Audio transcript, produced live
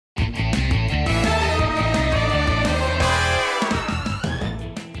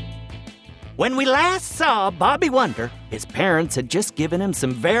When we last saw Bobby Wonder, his parents had just given him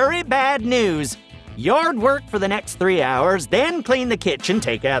some very bad news. Yard work for the next 3 hours, then clean the kitchen,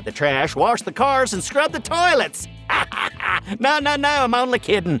 take out the trash, wash the cars, and scrub the toilets. No, I'm only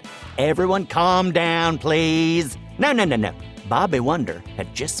kidding. Everyone calm down, please. No. Bobby Wonder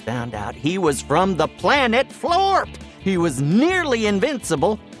had just found out he was from the planet Florp. He was nearly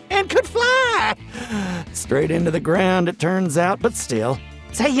invincible and could fly. Straight into the ground, it turns out, but still.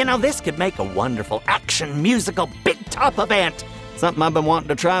 Say, this could make a wonderful action musical big top event. Something I've been wanting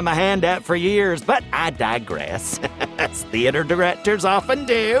to try my hand at for years, but I digress. As theater directors often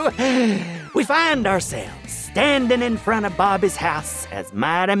do. We find ourselves standing in front of Bobby's house as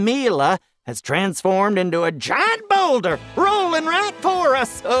Mighty Mila has transformed into a giant boulder, rolling right for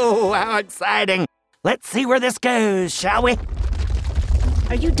us. Oh, how exciting. Let's see where this goes, shall we?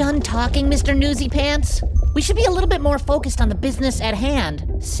 Are you done talking, Mr. Newsy Pants? We should be a little bit more focused on the business at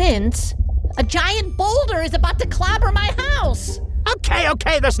hand, since a giant boulder is about to clobber my house.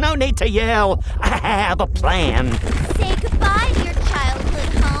 Okay, there's no need to yell. I have a plan. Say goodbye to your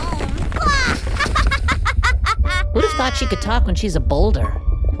childhood home. Who'd have thought she could talk when she's a boulder?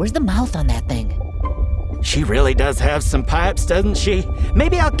 Where's the mouth on that thing? She really does have some pipes, doesn't she?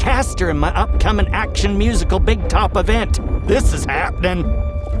 Maybe I'll cast her in my upcoming action musical big top event. This is happening.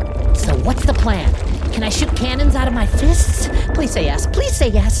 So what's the plan? Can I shoot cannons out of my fists? Please say yes. Please say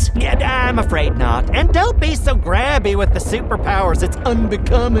yes. Yeah, I'm afraid not. And don't be so grabby with the superpowers. It's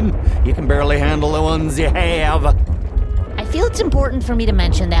unbecoming. You can barely handle the ones you have. I feel it's important for me to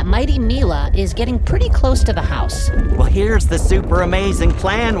mention that Mighty Mila is getting pretty close to the house. Well, here's the super amazing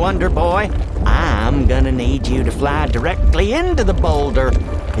plan, Wonder Boy. I'm gonna need you to fly directly into the boulder.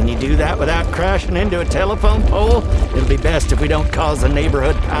 Can you do that without crashing into a telephone pole? It'll be best if we don't cause a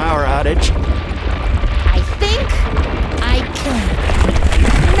neighborhood power outage. I think I can.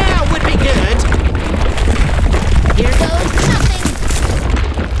 Now would be good. Here goes nothing.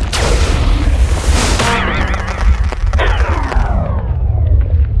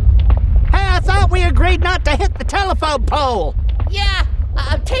 Hey, I thought we agreed not to hit the telephone pole. Yeah,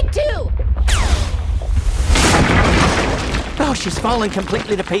 take two. Oh, she's falling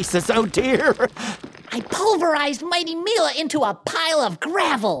completely to pieces. Oh, dear. I pulverized Mighty Mila into a pile of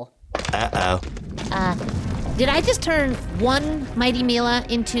gravel. Uh-oh. Did I just turn one Mighty Mila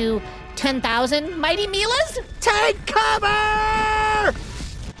into 10,000 Mighty Milas? Take cover!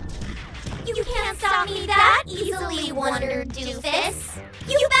 You can't stop me that easily, Wonder Doofus.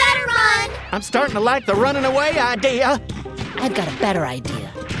 You better run! I'm starting to like the running away idea. I've got a better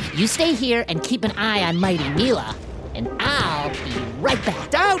idea. You stay here and keep an eye on Mighty Mila, and I'll be right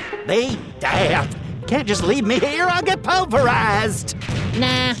back. Don't be daft. Can't just leave me here. I'll get pulverized.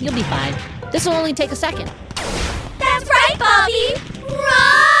 Nah, you'll be fine. This will only take a second. That's right, Bobby!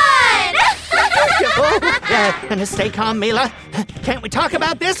 Run! And stay calm, Mila. Can't we talk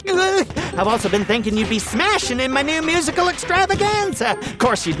about this? I've also been thinking you'd be smashing in my new musical extravaganza. Of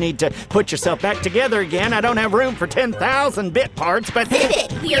course, you'd need to put yourself back together again. I don't have room for 10,000 bit parts, but... Zip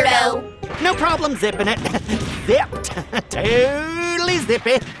it, weirdo! No problem zipping it. Zipped. Totally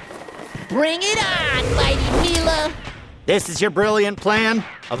zippy. Bring it on, Mighty Mila! This is your brilliant plan?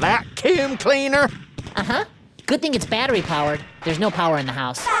 A vacuum cleaner? Uh-huh. Good thing it's battery-powered. There's no power in the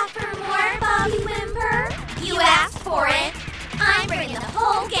house. Back for more, Bobby Whimper? You asked for it. I'm bringing the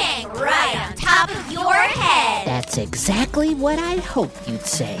whole gang right on top of your head. That's exactly what I hoped you'd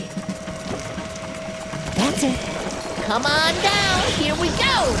say. That's it. Come on down. Here we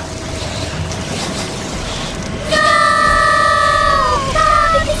go. No!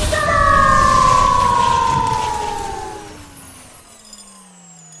 Bobby,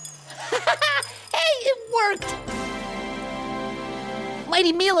 Hey, it worked.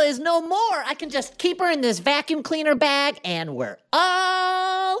 Mighty Mila is no more. I can just keep her in this vacuum cleaner bag, and we're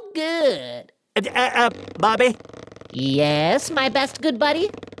all good. Bobby? Yes, my best good buddy?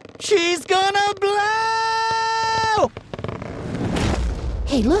 She's gonna blow!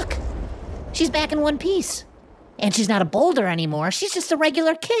 Hey, look. She's back in one piece. And she's not a boulder anymore. She's just a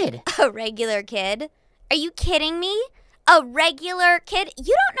regular kid. A regular kid? Are you kidding me? A regular kid?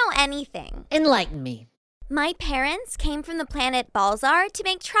 You don't know anything. Enlighten me. My parents came from the planet Balzar to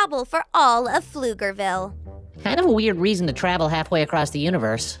make trouble for all of Pflugerville. Kind of a weird reason to travel halfway across the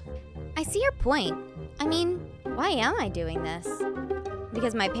universe. I see your point. I mean, why am I doing this?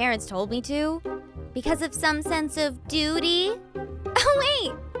 Because my parents told me to? Because of some sense of duty? Oh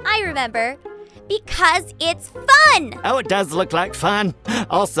wait, I remember. Because it's fun! Oh, it does look like fun.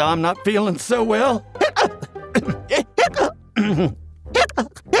 Also, I'm not feeling so well.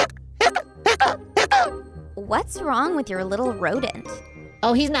 What's wrong with your little rodent?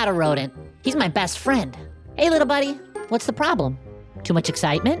 Oh, he's not a rodent. He's my best friend. Hey, little buddy, what's the problem? Too much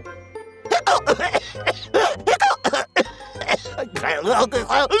excitement?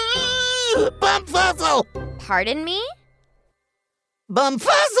 Bumfuzzle! Pardon me?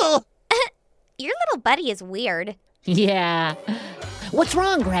 Bumfuzzle! Your little buddy is weird. Yeah. What's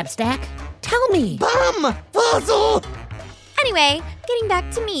wrong, Grabstack? Tell me. Bumfuzzle! Anyway, getting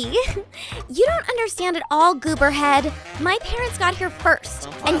back to me. You don't understand at all, Gooberhead. My parents got here first,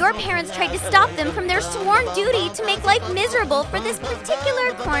 and your parents tried to stop them from their sworn duty to make life miserable for this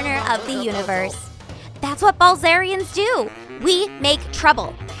particular corner of the universe. That's what Balzarians do. We make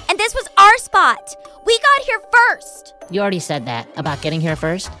trouble. And this was our spot. We got here first. You already said that about getting here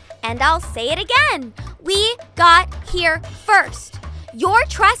first. And I'll say it again. We got here first. You're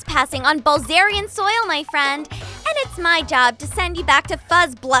trespassing on Balzarian soil, my friend. And it's my job to send you back to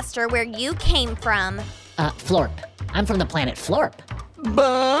Fuzzbluster, where you came from. Florp. I'm from the planet Florp.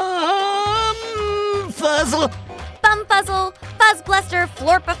 Bumfuzzle! Bumfuzzle, Fuzzbluster,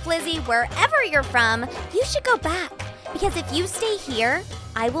 Florpaflizzy, wherever you're from, you should go back. Because if you stay here,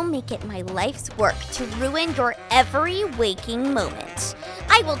 I will make it my life's work to ruin your every waking moment.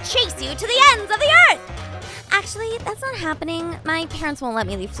 I will chase you to the ends of the earth! Actually, that's not happening. My parents won't let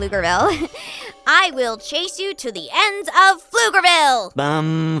me leave Pflugerville. I will chase you to the ends of Pflugerville!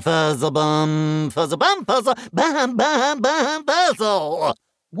 Bumfuzzle, bumfuzzle, bumfuzzle, bumfuzzle!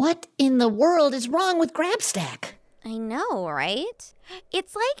 What in the world is wrong with Grabstack? I know, right?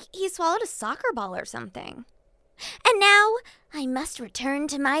 It's like he swallowed a soccer ball or something. And now, I must return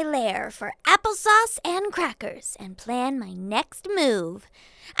to my lair for applesauce and crackers and plan my next move.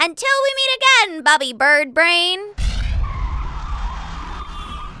 Until we meet again, Bobby Birdbrain!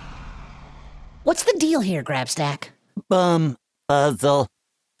 What's the deal here, Grabstack? Bumfuzzle.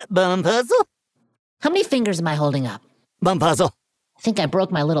 Bumfuzzle? How many fingers am I holding up? Bumfuzzle. I think I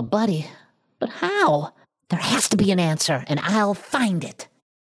broke my little buddy. But how? There has to be an answer, and I'll find it.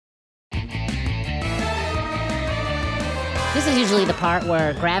 This is usually the part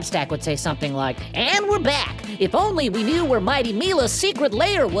where Grabstack would say something like, "And we're back! If only we knew where Mighty Mila's secret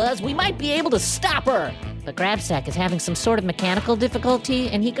lair was, we might be able to stop her!" But Grabstack is having some sort of mechanical difficulty,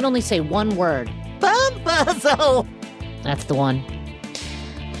 and he can only say one word. Bumfuzzle! That's the one.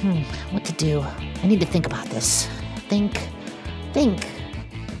 What to do? I need to think about this. Think,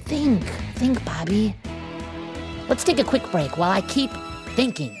 Bobby. Let's take a quick break while I keep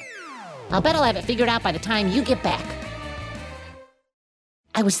thinking. I'll bet I'll have it figured out by the time you get back.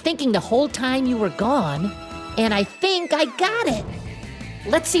 I was thinking the whole time you were gone, and I think I got it.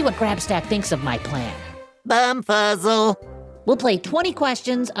 Let's see what Grabstack thinks of my plan. Bumfuzzle. We'll play 20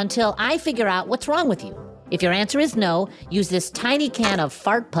 questions until I figure out what's wrong with you. If your answer is no, use this tiny can of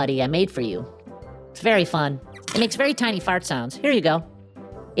fart putty I made for you. It's very fun. It makes very tiny fart sounds. Here you go.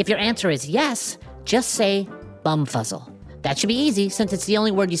 If your answer is yes, just say bumfuzzle. That should be easy since it's the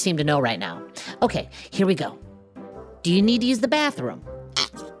only word you seem to know right now. Okay, here we go. Do you need to use the bathroom?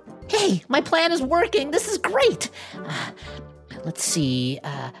 Hey, my plan is working. This is great. Let's see.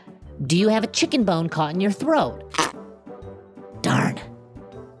 Do you have a chicken bone caught in your throat? Darn.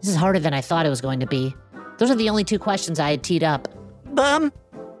 This is harder than I thought it was going to be. Those are the only 2 questions I had teed up. Bum.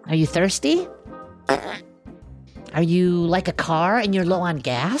 Are you thirsty? Are you like a car and you're low on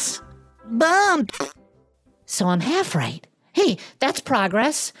gas? Bum. So I'm half right. Hey, that's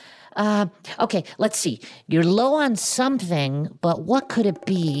progress. Okay, let's see. You're low on something, but what could it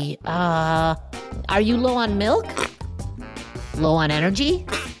be? Are you low on milk? Low on energy?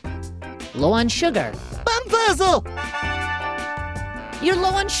 Low on sugar? Bumfuzzle. You're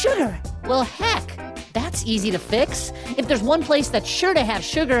low on sugar. Well, heck, that's easy to fix. If there's one place that's sure to have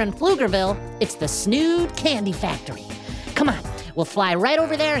sugar in Pflugerville, it's the Snood Candy Factory. Come on, we'll fly right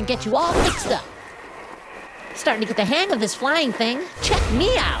over there and get you all fixed up. Starting to get the hang of this flying thing. Check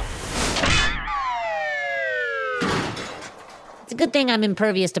me out. It's a good thing I'm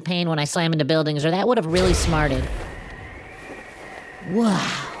impervious to pain when I slam into buildings, or that would have really smarted.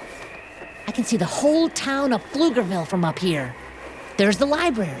 Wow. I can see the whole town of Pflugerville from up here. There's the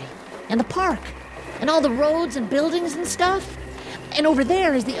library, and the park, and all the roads and buildings and stuff. And over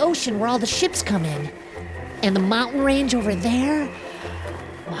there is the ocean where all the ships come in. And the mountain range over there.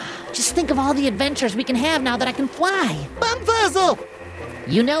 Wow, just think of all the adventures we can have now that I can fly. Bumfuzzle!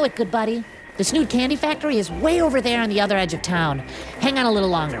 You know it, good buddy. The Snood Candy Factory is way over there on the other edge of town. Hang on a little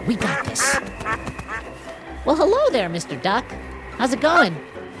longer. We got this. Well, hello there, Mr. Duck. How's it going?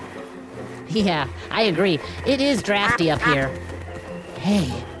 Yeah, I agree. It is drafty up here. Hey,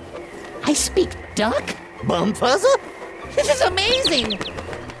 I speak duck? Bumfuzzle? This is amazing!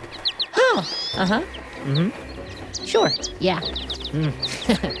 Oh, Sure, yeah.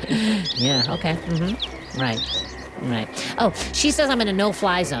 Yeah, okay, Right. Oh, she says I'm in a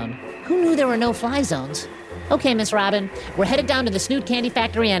no-fly zone. Who knew there were no-fly zones? Okay, Miss Robin, we're headed down to the Snoot Candy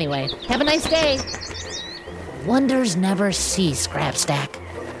Factory anyway. Have a nice day. Wonders never cease, Grabstack.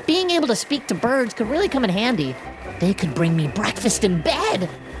 Being able to speak to birds could really come in handy. They could bring me breakfast in bed.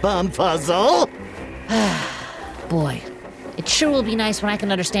 Bumfuzzle! Boy, it sure will be nice when I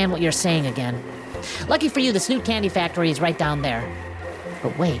can understand what you're saying again. Lucky for you, the Snoot Candy Factory is right down there.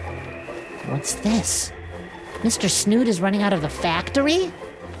 But wait, what's this? Mr. Snoot is running out of the factory?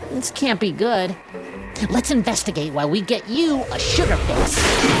 This can't be good. Let's investigate while we get you a sugar fix.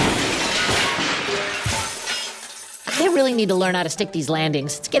 They really need to learn how to stick these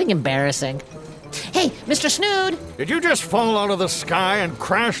landings. It's getting embarrassing. Hey, Mr. Snood! Did you just fall out of the sky and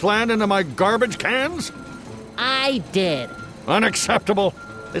crash land into my garbage cans? I did. Unacceptable.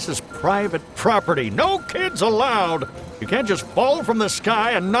 This is private property. No kids allowed. You can't just fall from the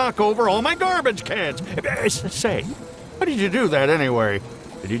sky and knock over all my garbage cans. Say, how did you do that anyway?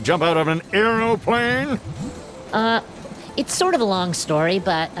 Did you jump out of an aeroplane? It's sort of a long story,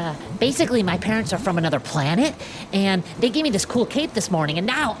 but basically my parents are from another planet, and they gave me this cool cape this morning, and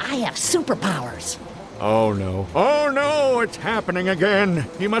now I have superpowers. Oh, no. Oh, no, it's happening again.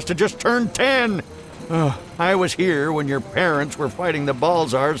 You must have just turned 10. I was here when your parents were fighting the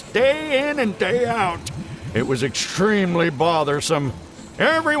Balzars day in and day out. It was extremely bothersome.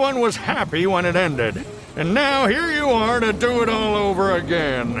 Everyone was happy when it ended. And now here you are to do it all over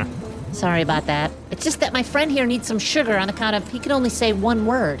again. Sorry about that. It's just that my friend here needs some sugar on account of he can only say one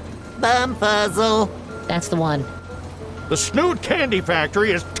word. Bumfuzzle! That's the one. The Snoot Candy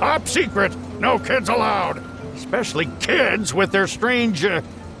Factory is top secret. No kids allowed. Especially kids with their strange,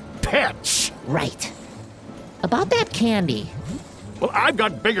 pets. Right. About that candy. Well, I've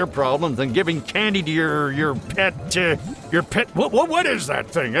got bigger problems than giving candy to your pet. What is that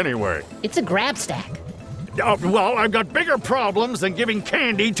thing anyway? It's a Grabstack. Well, I've got bigger problems than giving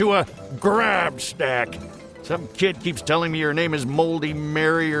candy to a Grabstack. Some kid keeps telling me her name is Moldy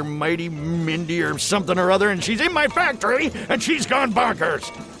Mary or Mighty Mindy or something or other, and she's in my factory, and she's gone bonkers.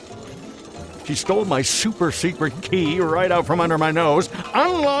 She stole my super secret key right out from under my nose,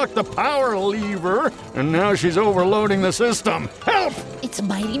 unlocked the power lever, and now she's overloading the system. Help! It's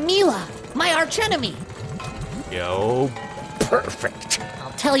Mighty Mila, my archenemy. Yo, perfect.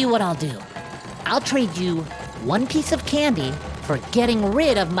 I'll tell you what I'll do. I'll trade you one piece of candy for getting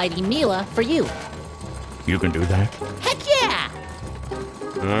rid of Mighty Mila for you. You can do that? Heck yeah!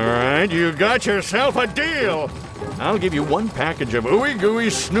 All right, you got yourself a deal. I'll give you one package of Ooey Gooey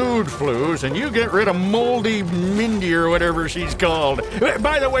Snood Flues, and you get rid of Moldy Mindy or whatever she's called.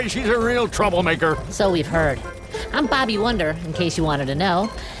 By the way, she's a real troublemaker. So we've heard. I'm Bobby Wonder, in case you wanted to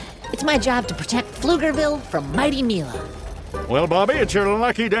know. It's my job to protect Pflugerville from Mighty Mila. Well, Bobby, it's your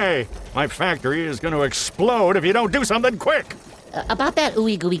lucky day. My factory is going to explode if you don't do something quick. About that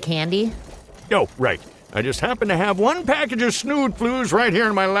Ooey Gooey candy? Oh, right. I just happen to have one package of Snood Flues right here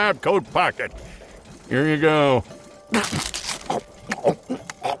in my lab coat pocket. Here you go.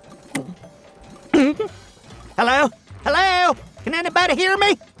 Hello? Hello? Can anybody hear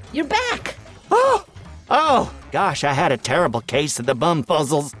me? You're back! Oh, gosh, I had a terrible case of the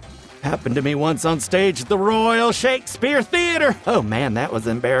bumfuzzles. Happened to me once on stage at the Royal Shakespeare Theater. Oh, man, that was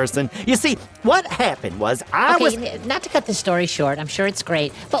embarrassing. You see, what happened was Not to cut this story short, I'm sure it's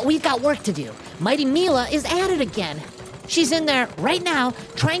great, but we've got work to do. Mighty Mila is at it again. She's in there right now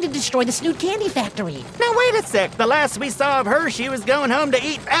trying to destroy the Snoot Candy Factory. Now, wait a sec. The last we saw of her, she was going home to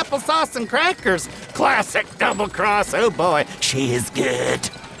eat applesauce and crackers. Classic double cross. Oh, boy, she is good.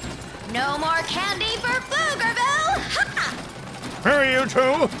 No more candy for Pflugerville! Ha! Hurry, you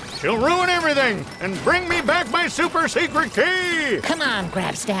two. She'll ruin everything and bring me back my super secret key. Come on,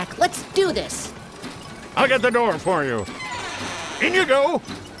 Grabstack, let's do this. I'll get the door for you. In you go.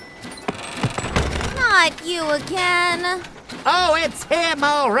 Not you again. Oh, it's him,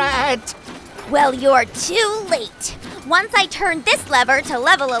 all right. Well, you're too late. Once I turn this lever to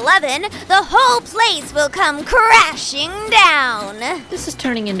level 11, the whole place will come crashing down. This is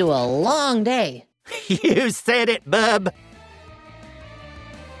turning into a long day. You said it, bub.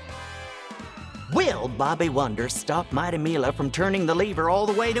 Will Bobby Wonder stop Mighty Mila from turning the lever all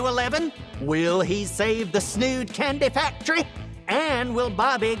the way to 11? Will he save the Snood Candy Factory? And will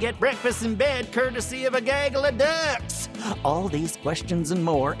Bobby get breakfast in bed courtesy of a gaggle of ducks? All these questions and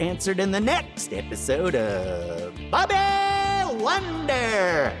more answered in the next episode of Bobby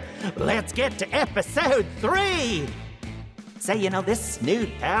Wonder. Let's get to episode 3. Say, this Snood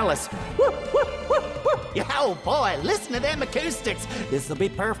Palace. Whoop, whoop, whoop, whoop. Oh boy, listen to them acoustics. This'll be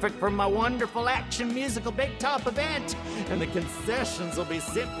perfect for my wonderful action musical Big Top event. And the concessions will be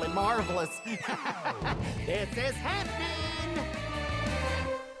simply marvelous. This is happening.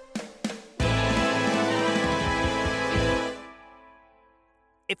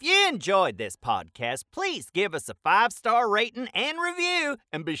 If you enjoyed this podcast, please give us a 5-star rating and review.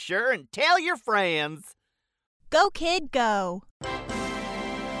 And be sure and tell your friends. Go, kid, go.